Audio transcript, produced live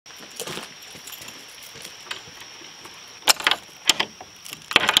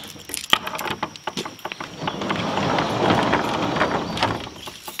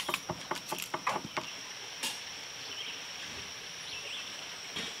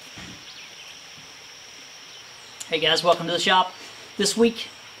Hey guys, welcome to the shop. This week,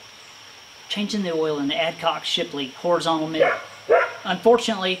 changing the oil in the Adcock Shipley horizontal mill.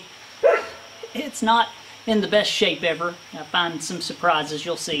 Unfortunately, it's not in the best shape ever. I find some surprises,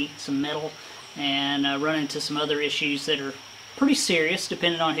 you'll see, some metal, and run into some other issues that are pretty serious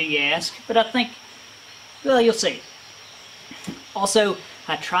depending on who you ask. But I think, well, you'll see. Also,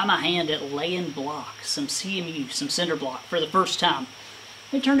 I try my hand at laying block, some CMU, some cinder block for the first time.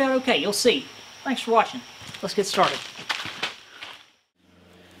 It turned out okay, you'll see. Thanks for watching. Let's get started.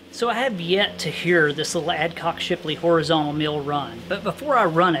 So I have yet to hear this little Adcock Shipley horizontal mill run, but before I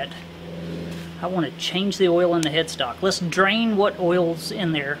run it, I want to change the oil in the headstock. Let's drain what oil's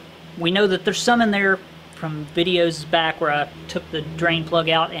in there. We know that there's some in there from videos back where I took the drain plug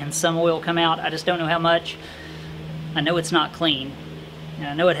out and some oil come out. I just don't know how much. I know it's not clean, and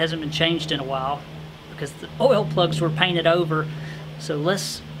I know it hasn't been changed in a while because the oil plugs were painted over. So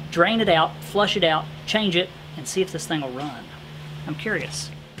let's drain it out, flush it out, change it, and see if this thing will run. I'm curious.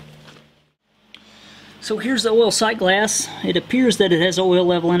 So here's the oil sight glass. It appears that it has oil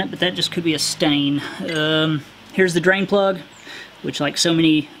level in it, but that just could be a stain. Here's the drain plug, which, like so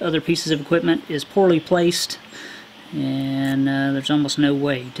many other pieces of equipment, is poorly placed. And there's almost no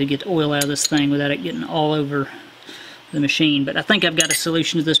way to get oil out of this thing without it getting all over the machine. But I think I've got a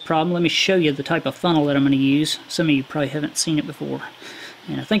solution to this problem. Let me show you the type of funnel that I'm going to use. Some of you probably haven't seen it before.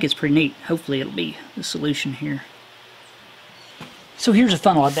 And I think it's pretty neat. Hopefully it'll be the solution here. So here's a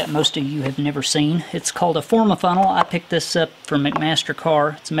funnel I bet most of you have never seen. It's called a Forma funnel. I picked this up from McMaster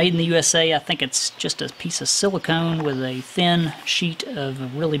Car. It's made in the USA. I think it's just a piece of silicone with a thin sheet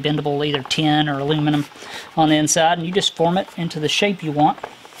of really bendable either tin or aluminum on the inside, and you just form it into the shape you want.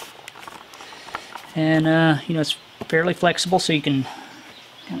 And you know, it's fairly flexible, so you can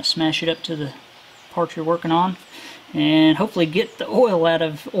kind of smash it up to the part you're working on and hopefully get the oil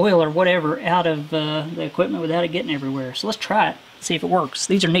or whatever out of the equipment without it getting everywhere. So let's try it, see if it works.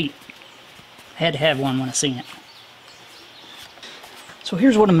 These are neat. I had to have one when I seen it. So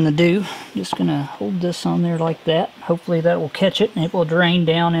here's what I'm going to do. I'm just going to hold this on there like that. Hopefully that will catch it and it will drain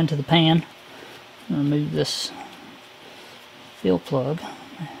down into the pan. Remove this fill plug.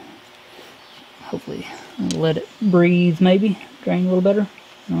 Hopefully let it breathe, maybe drain a little better.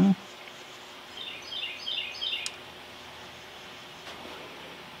 I don't know.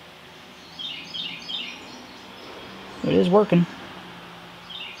 It is working.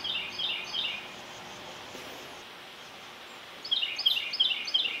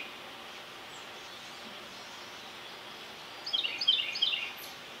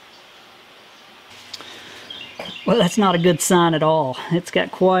 Well, that's not a good sign at all. It's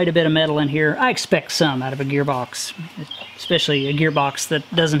got quite a bit of metal in here. I expect some out of a gearbox, especially a gearbox that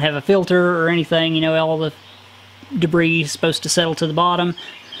doesn't have a filter or anything. You know, all the debris is supposed to settle to the bottom.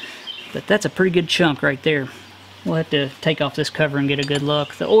 But that's a pretty good chunk right there. We'll have to take off this cover and get a good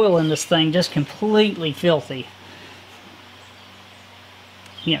look. The oil in this thing just completely filthy.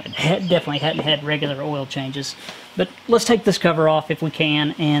 You know, it definitely hadn't had regular oil changes. But let's take this cover off if we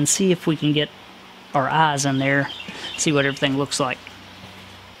can and see if we can get our eyes in there, see what everything looks like.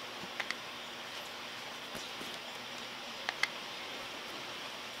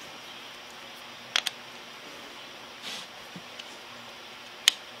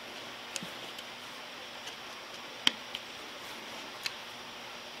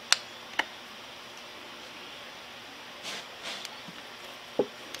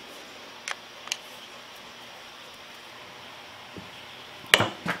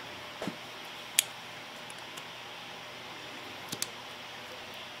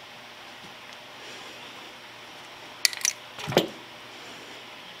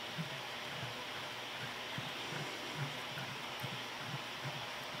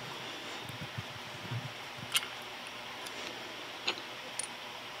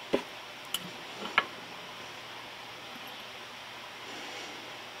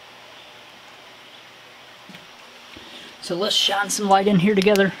 So let's shine some light in here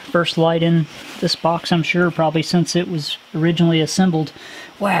together. First light in this box, I'm sure, probably since it was originally assembled.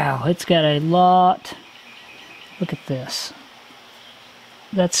 Wow, it's got a lot. Look at this.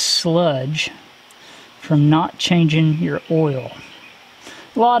 That's sludge from not changing your oil.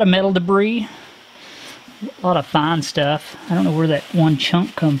 A lot of metal debris, a lot of fine stuff. I don't know where that one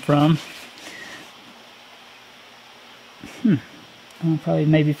chunk come from. Probably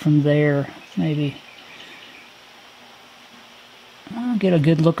maybe from there, maybe. I'll get a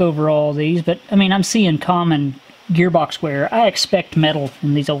good look over all these, but I mean, I'm seeing common gearbox wear. I expect metal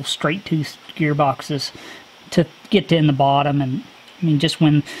in these old straight tooth gearboxes to get in the bottom, and I mean, just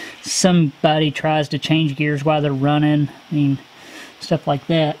when somebody tries to change gears while they're running, I mean, stuff like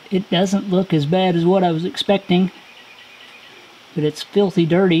that, it doesn't look as bad as what I was expecting. but it's filthy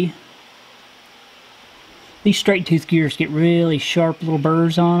dirty. These straight tooth gears get really sharp little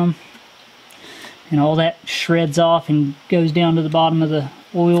burrs on them, and all that shreds off and goes down to the bottom of the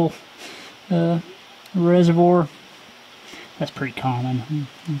oil reservoir. That's pretty common. I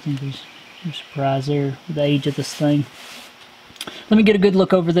don't think there's no surprise there with the age of this thing. Let me get a good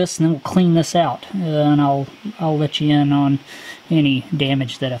look over this, and then we'll clean this out, and I'll let you in on any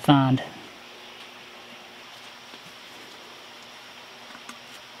damage that I find.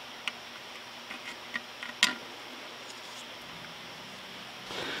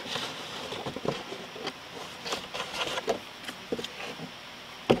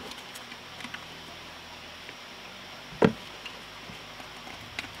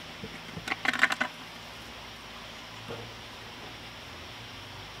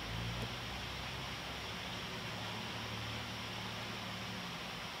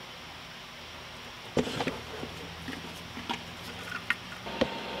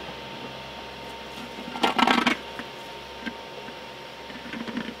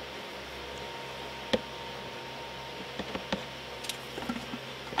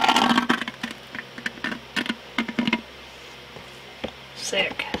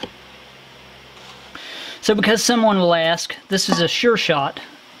 Sick. So because someone will ask, this is a Sure Shot.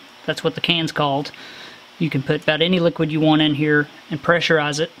 That's what the can's called. You can put about any liquid you want in here and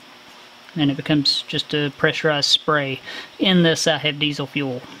pressurize it, and it becomes just a pressurized spray. In this I have diesel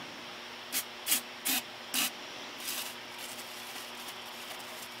fuel.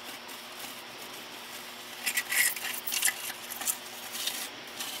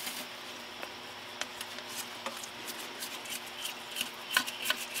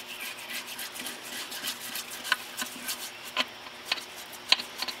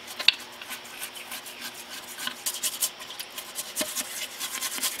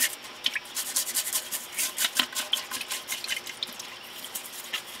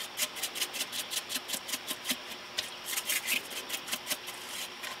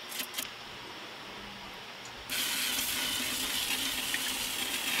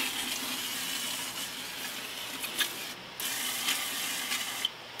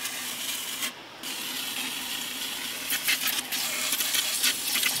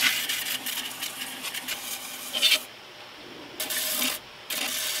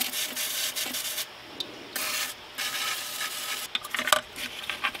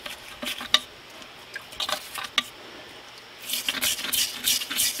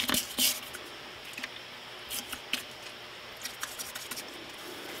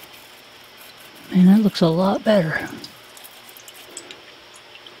 Man, that looks a lot better.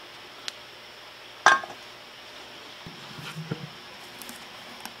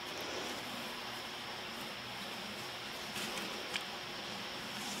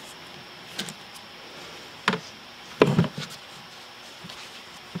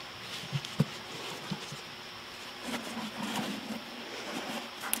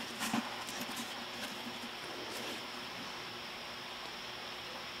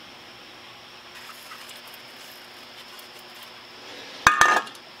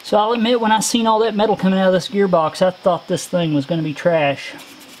 So I'll admit, when I seen all that metal coming out of this gearbox, I thought this thing was going to be trash.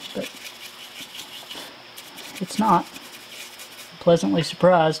 But it's not. I'm pleasantly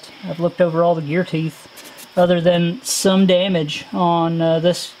surprised. I've looked over all the gear teeth, other than some damage on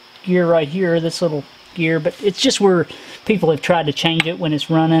this gear right here, this little gear. But it's just where people have tried to change it when it's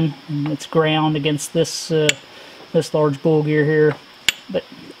running, and it's ground against this, this large bull gear here. But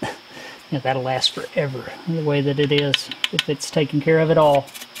yeah, that'll last forever, the way that it is, if it's taken care of at all.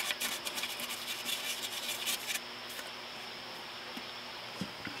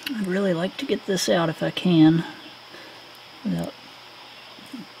 I'd really like to get this out if I can, without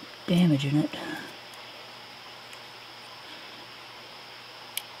damaging it.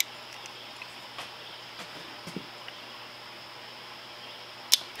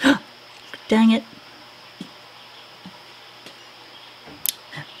 Dang it.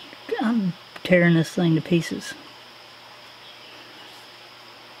 I'm tearing this thing to pieces.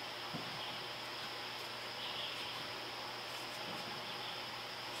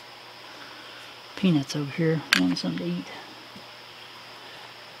 Peanuts over here, want something to eat.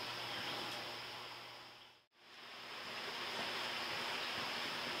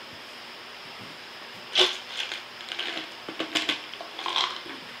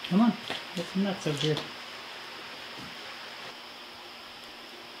 Come on, get some nuts over here.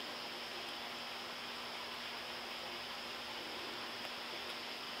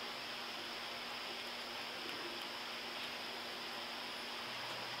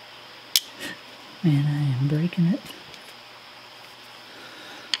 Man, I am breaking it.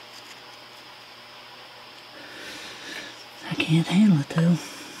 I Can't handle it though.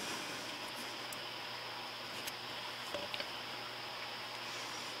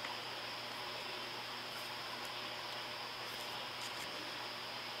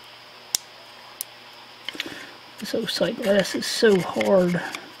 This old sight glass is so hard.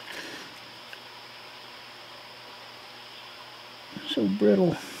 So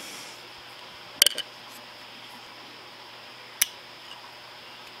brittle.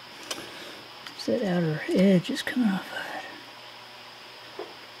 That outer edge is coming off of it.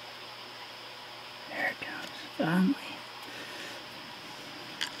 There it comes, finally.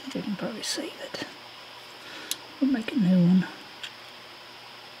 We can probably save it. We'll make a new one.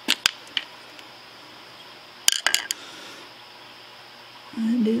 I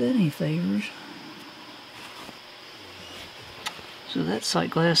didn't do that any favors. So that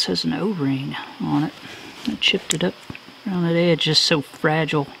sight glass has an O-ring on it. I chipped it up around that edge, just so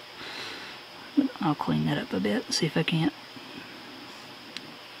fragile. But I'll clean that up a bit and see if I can't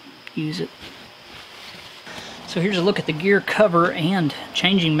use it. So here's a look at the gear cover and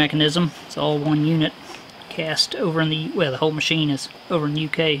changing mechanism. It's all one unit, cast over in the, well, the whole machine is over in the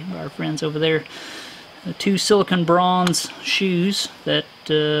UK by our friends over there. Two silicon bronze shoes that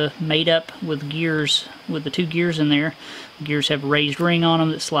made up with gears, with the two gears in there. The gears have a raised ring on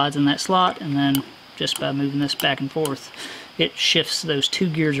them that slides in that slot, and then just by moving this back and forth, it shifts those two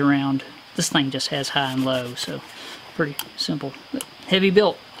gears around. This thing just has high and low, so pretty simple. But heavy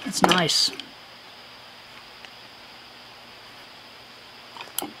built, it's nice.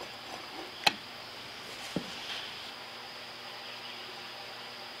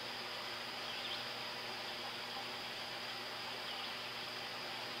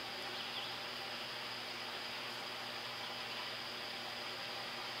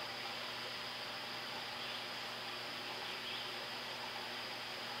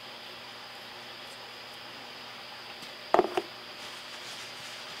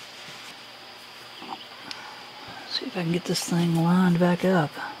 See if I can get this thing lined back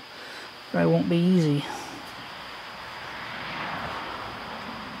up. Probably won't be easy.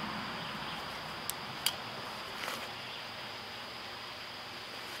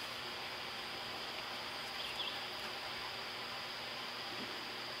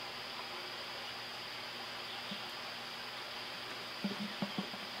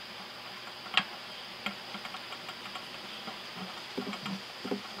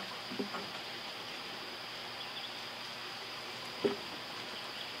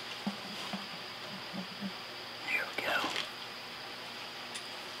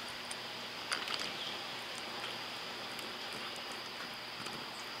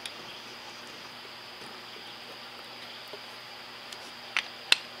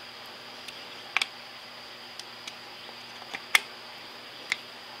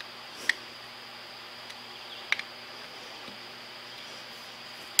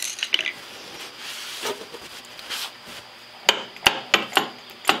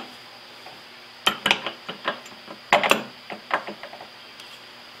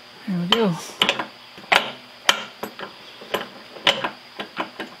 There we go.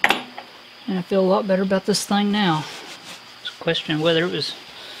 And I feel a lot better about this thing now. It's a question of whether it was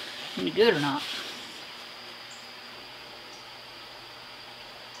any good or not.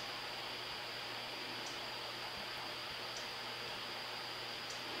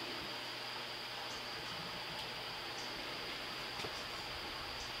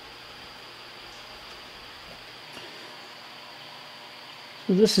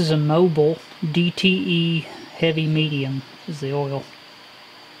 So this is a Mobile DTE heavy medium is the oil.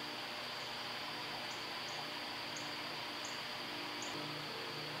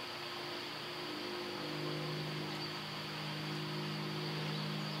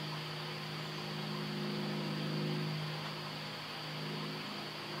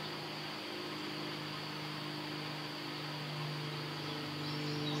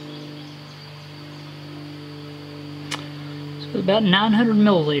 So about 900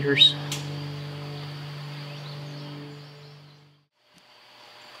 milliliters.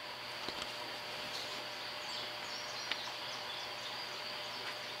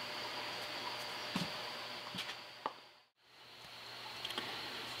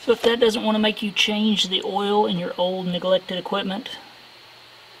 So if that doesn't want to make you change the oil in your old neglected equipment,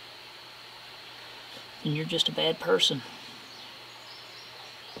 then you're just a bad person.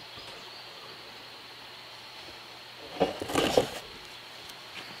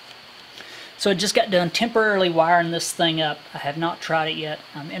 So I just got done temporarily wiring this thing up. I have not tried it yet.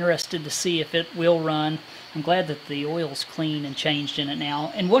 I'm interested to see if it will run. I'm glad that the oil's clean and changed in it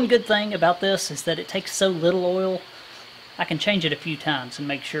now. And one good thing about this is that it takes so little oil, I can change it a few times and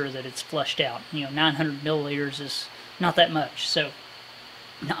make sure that it's flushed out. You know, 900 milliliters is not that much. So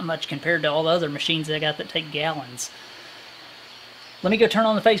not much compared to all the other machines that I got that take gallons. Let me go turn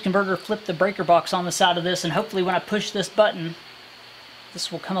on the phase converter, flip the breaker box on the side of this, and hopefully when I push this button,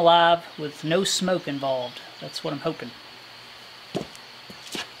 this will come alive with no smoke involved. That's what I'm hoping.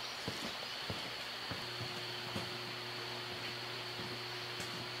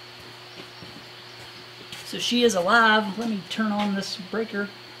 So she is alive. Let me turn on this breaker.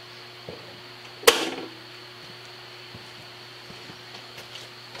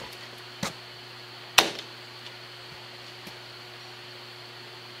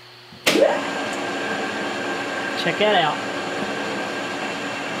 Check that out.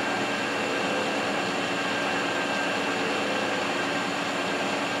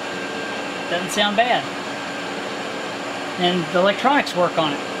 Doesn't sound bad. And the electronics work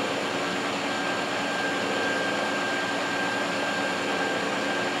on it.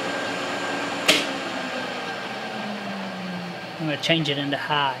 I'm going to change it into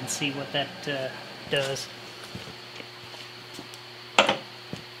high and see what that does.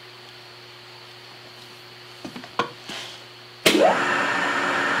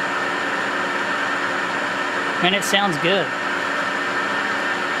 And it sounds good.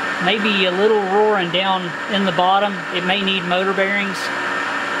 Maybe a little roaring down in the bottom. It may need motor bearings.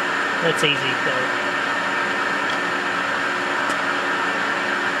 That's easy though.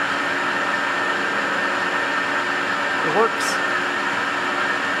 It works.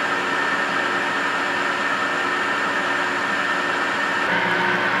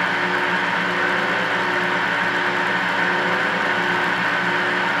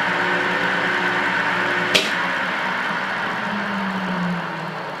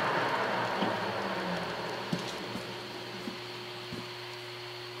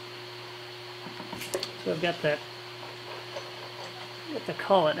 So I've got the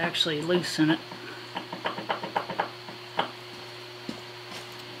collet actually loose in it.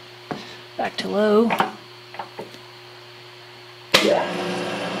 Back to low.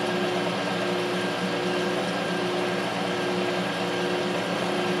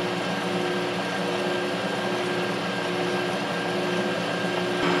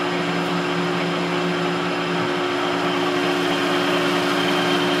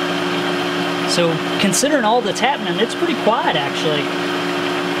 So considering all that's happening, it's pretty quiet actually.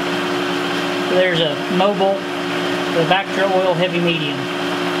 There's a mobile, the Vactra oil heavy medium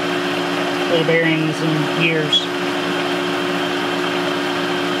for the bearings and gears.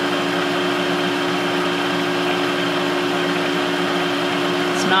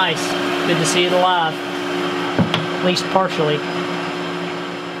 It's nice. Good to see it alive, at least partially.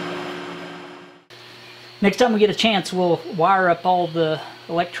 Next time we get a chance, we'll wire up all the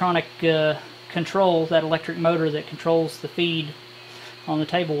electronic control, that electric motor that controls the feed on the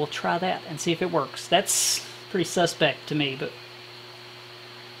table. We'll try that and see if it works. That's pretty suspect to me, but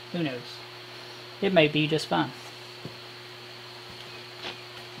who knows? It may be just fine.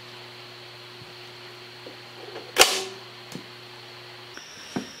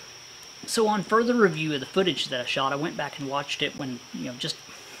 So on further review of the footage that I shot, I went back and watched it when, just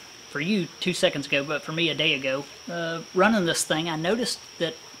for you 2 seconds ago, but for me a day ago. Running this thing, I noticed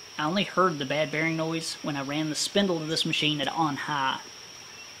that I only heard the bad bearing noise when I ran the spindle of this machine at on high.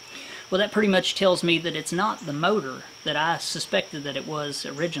 Well, that pretty much tells me that it's not the motor that I suspected that it was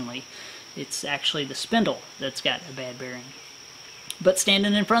originally. It's actually the spindle that's got a bad bearing. But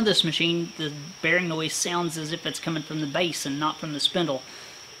standing in front of this machine, the bearing noise sounds as if it's coming from the base and not from the spindle.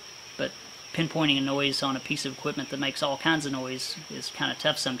 But pinpointing a noise on a piece of equipment that makes all kinds of noise is kind of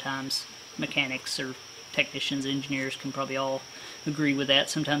tough sometimes. Mechanics or technicians, engineers can probably all agree with that.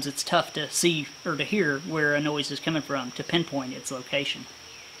 Sometimes it's tough to see or to hear where a noise is coming from, to pinpoint its location.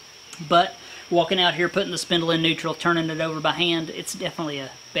 But walking out here, putting the spindle in neutral, turning it over by hand, it's definitely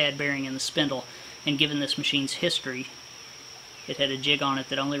a bad bearing in the spindle. And given this machine's history, it had a jig on it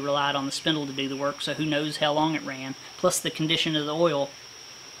that only relied on the spindle to do the work, so who knows how long it ran. Plus the condition of the oil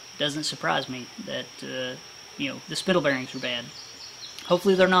doesn't surprise me that the spindle bearings are bad.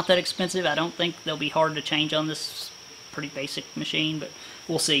 Hopefully they're not that expensive. I don't think they'll be hard to change on this pretty basic machine, but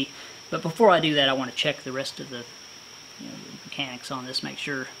we'll see. But before I do that, I want to check the rest of the, the mechanics on this, make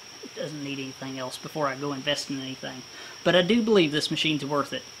sure it doesn't need anything else before I go invest in anything. But I do believe this machine's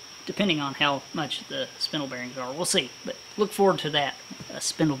worth it, depending on how much the spindle bearings are. We'll see, but look forward to that, a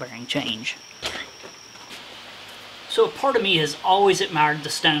spindle bearing change. So a part of me has always admired the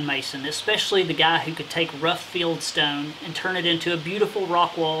stonemason, especially the guy who could take rough field stone and turn it into a beautiful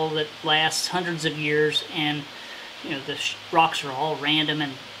rock wall that lasts hundreds of years, and the rocks are all random,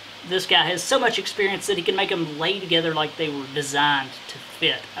 and this guy has so much experience that he can make them lay together like they were designed to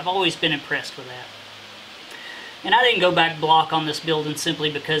fit. I've always been impressed with that. And I didn't go back block on this building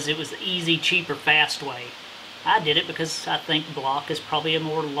simply because it was the easy, cheaper, fast way. I did it because I think block is probably a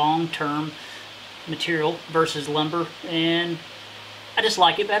more long-term material versus lumber, and I just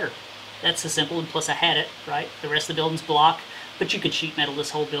like it better. That's the simple, and plus I had it, right? The rest of the building's block, but you could sheet metal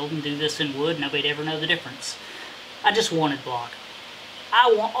this whole building, do this in wood, nobody'd ever know the difference. I just wanted block.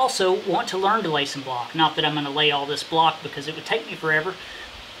 I also want to learn to lay some block. Not that I'm going to lay all this block because it would take me forever,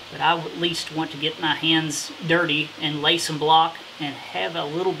 but I would at least want to get my hands dirty and lay some block and have a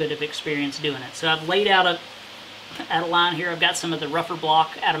little bit of experience doing it. So I've laid out a line here. I've got some of the rougher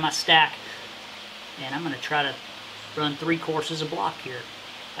block out of my stack, and I'm going to try to run 3 courses of block here.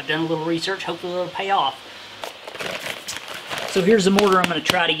 I've done a little research, hopefully it'll pay off. So here's the mortar I'm going to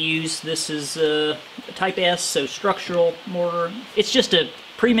try to use. This is a Type S, so structural mortar. It's just a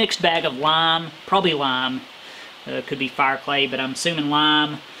pre-mixed bag of lime, probably lime. Could be fire clay, but I'm assuming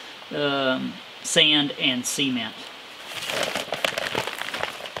lime, sand, and cement.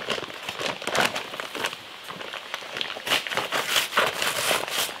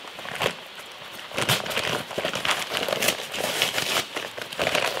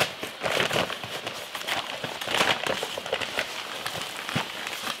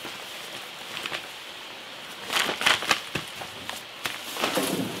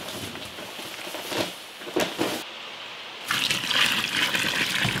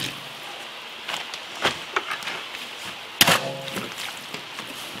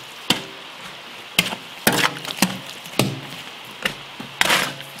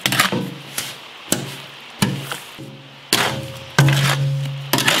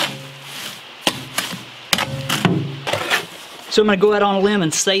 So I'm going to go out on a limb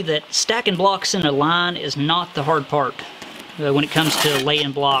and say that stacking blocks in a line is not the hard part when it comes to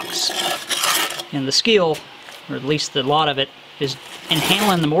laying blocks. And the skill, or at least a lot of it, is in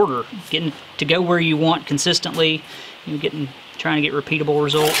handling the mortar, getting to go where you want consistently, trying to get repeatable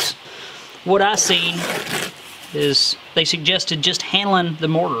results. What I seen is they suggested just handling the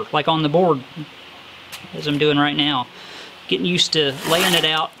mortar, like on the board, as I'm doing right now. Getting used to laying it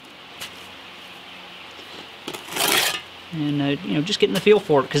out, and just getting the feel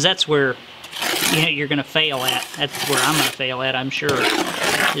for it, because that's where you're going to fail at. That's where I'm going to fail at, I'm sure,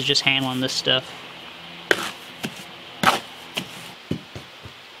 is just handling this stuff.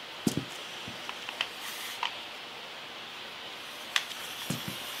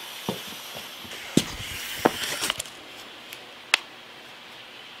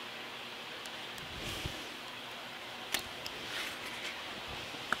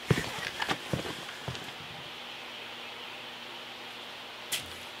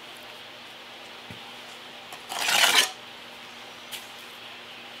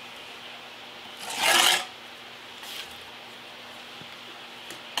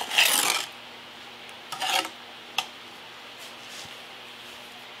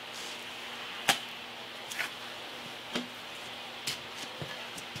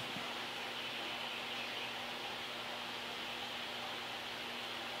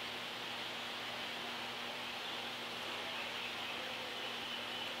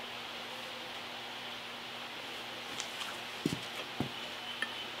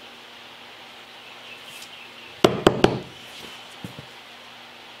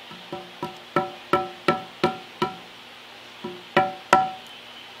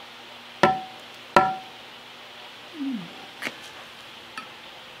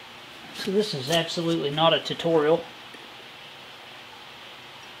 So this is absolutely not a tutorial.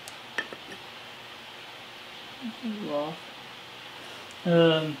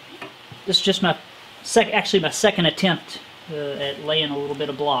 This is just my second attempt at laying a little bit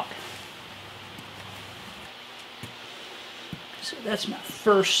of block. So that's my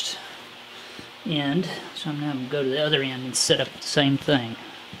first end. So I'm now going to go to the other end and set up the same thing.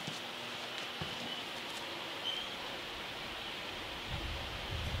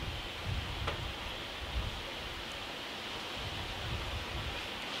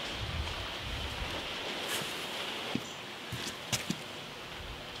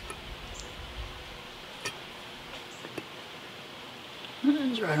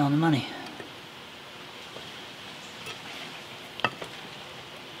 That's right on the money.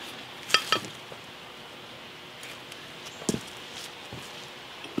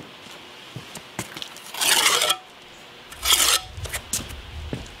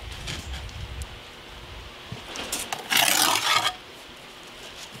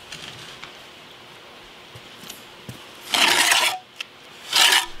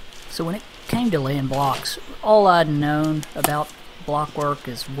 So when it came to laying blocks, all I'd known about block work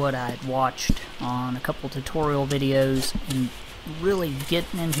is what I'd watched on a couple tutorial videos, and really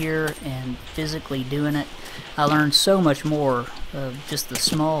getting in here and physically doing it, I learned so much more of just the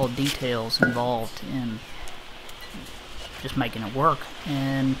small details involved in just making it work.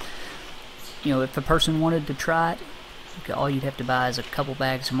 And you know, if a person wanted to try it, all you'd have to buy is a couple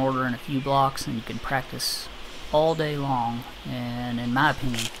bags of mortar and a few blocks, and you can practice all day long. And in my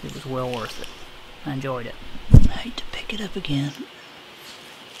opinion, it was well worth it. I enjoyed it. I hate to pick it up again.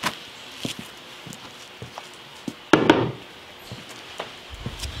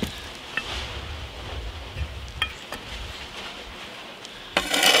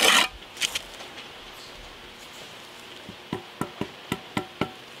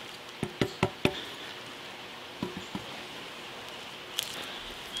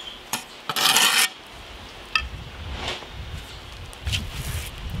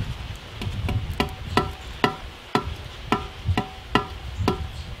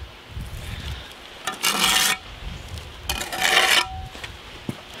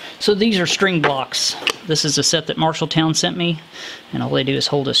 So these are string blocks. This is a set that Marshalltown sent me, and all they do is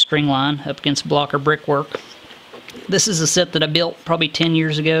hold a string line up against block or brickwork. This is a set that I built probably 10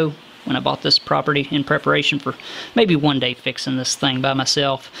 years ago when I bought this property in preparation for maybe one day fixing this thing by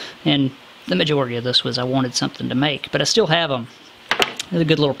myself. And the majority of this was I wanted something to make, but I still have them. It's a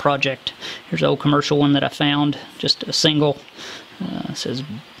good little project. Here's an old commercial one that I found, just a single. It says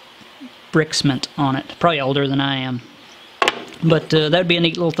Bricksment on it, probably older than I am. But that'd be a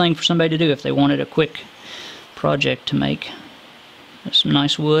neat little thing for somebody to do if they wanted a quick project to make. There's some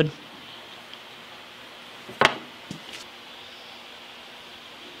nice wood.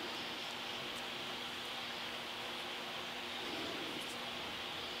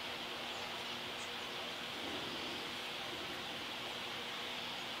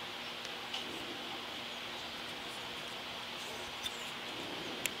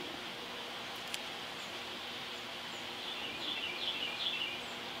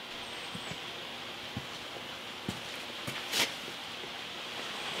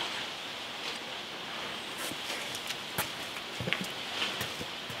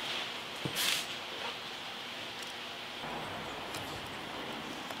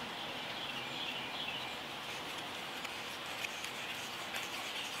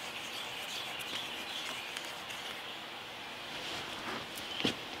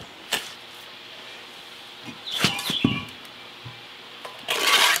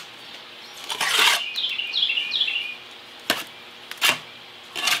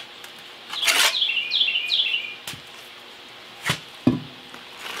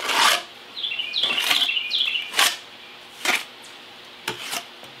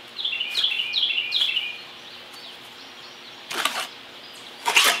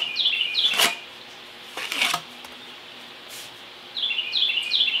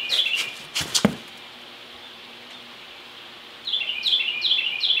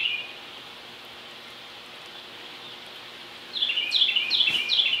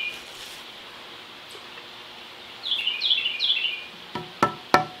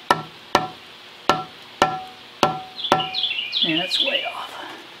 And it's way off.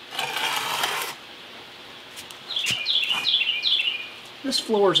 This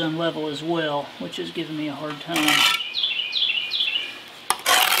floor is unlevel as well, which is giving me a hard time.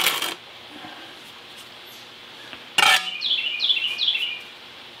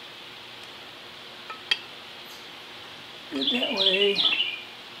 Good that way.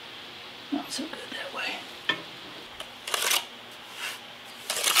 Not so good that way.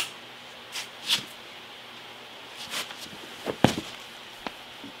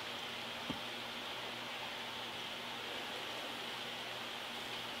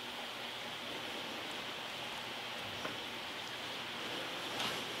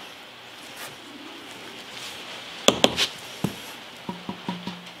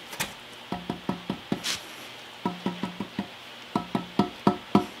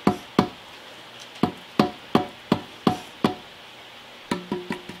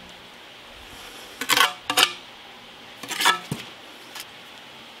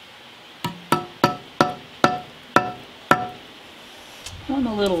 I'm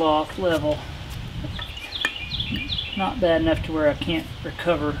a little off level. Not bad enough to where I can't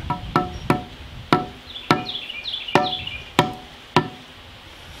recover.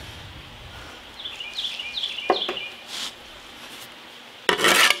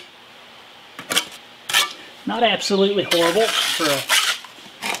 Not absolutely horrible for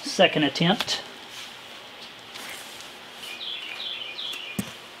a second attempt.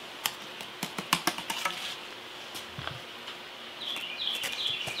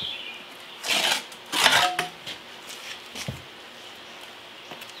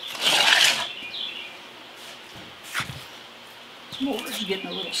 Mortar's getting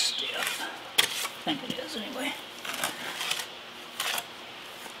a little stiff. I think it is anyway.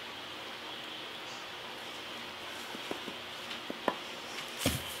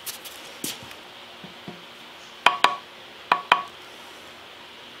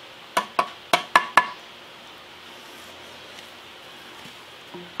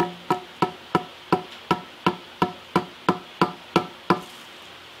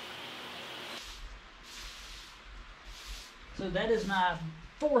 So that is my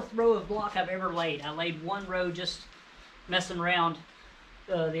 4th row of block I've ever laid. I laid 1 row just messing around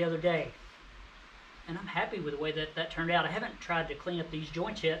the other day. And I'm happy with the way that turned out. I haven't tried to clean up these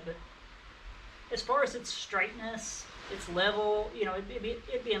joints yet, but as far as its straightness, its level, you know,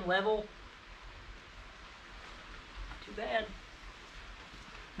 it being level, not too bad.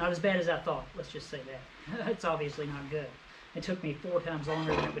 Not as bad as I thought, let's just say that. It's obviously not good. It took me 4 times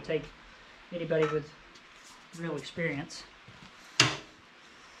longer than it would take anybody with real experience.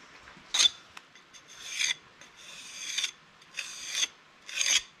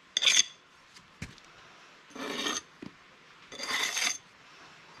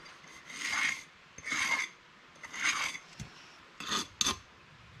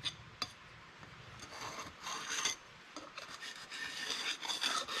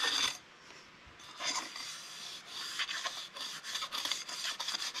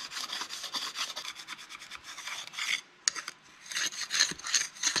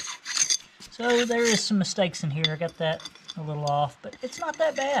 So there is some mistakes in here. I got that a little off, but it's not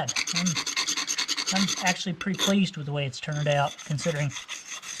that bad. I'm actually pretty pleased with the way it's turned out, considering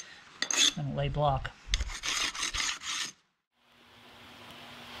I don't lay block.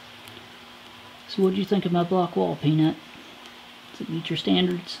 So what do you think of my block wall, Peanut? Does it meet your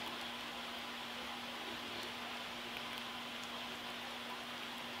standards?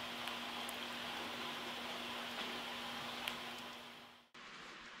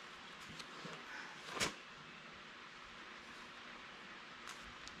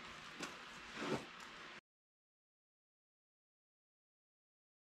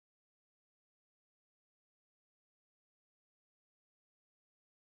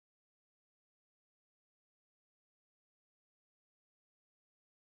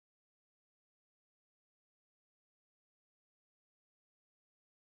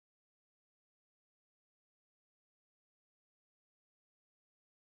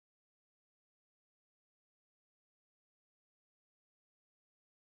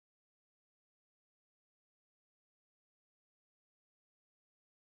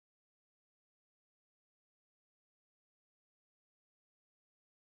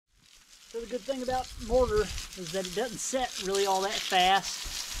 So the good thing about mortar is that it doesn't set really all that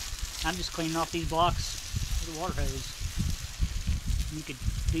fast. I'm just cleaning off these blocks with a water hose. You could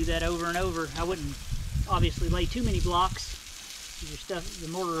do that over and over. I wouldn't obviously lay too many blocks. Your stuff, the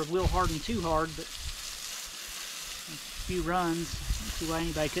mortar will harden too hard, but a few runs. I don't see why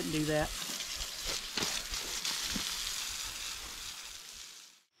anybody couldn't do that.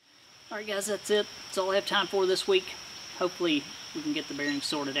 Alright guys, that's it. That's all I have time for this week. Hopefully we can get the bearings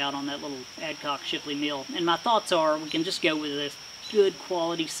sorted out on that little Adcock Shipley mill. And my thoughts are we can just go with a good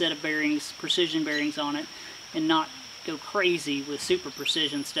quality set of bearings, precision bearings on it, and not go crazy with super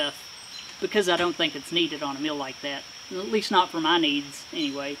precision stuff, because I don't think it's needed on a mill like that. At least not for my needs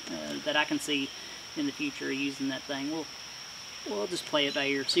anyway, that I can see in the future using that thing. We'll just play it by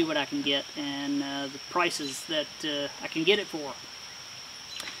ear, see what I can get, and the prices that I can get it for.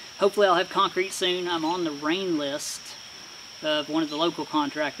 Hopefully I'll have concrete soon. I'm on the rain list of one of the local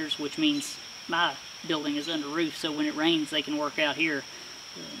contractors, which means my building is under roof, so when it rains they can work out here.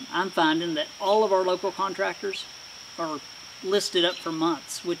 I'm finding that all of our local contractors are listed up for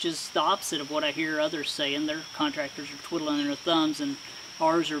months, which is the opposite of what I hear others saying. Their contractors are twiddling their thumbs, and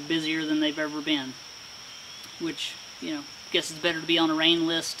ours are busier than they've ever been. Which, you know, I guess it's better to be on a rain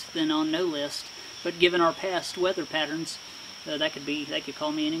list than on no list. But given our past weather patterns, they could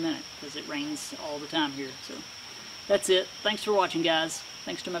call me any minute, because it rains all the time here. So that's it. Thanks for watching, guys.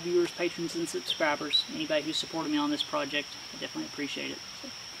 Thanks to my viewers, patrons, and subscribers. Anybody who supported me on this project, I definitely appreciate it. So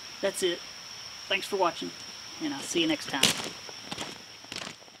that's it. Thanks for watching, and I'll see you next time.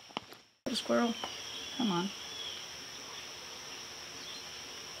 Little squirrel, come on.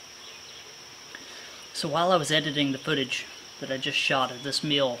 So while I was editing the footage that I just shot of this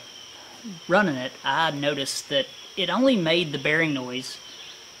mill running it, I noticed that it only made the bearing noise.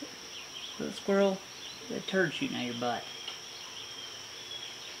 Little squirrel, that turd shooting out your butt.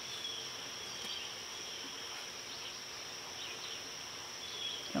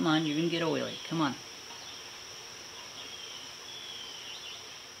 Come on, you're gonna get oily. Come on.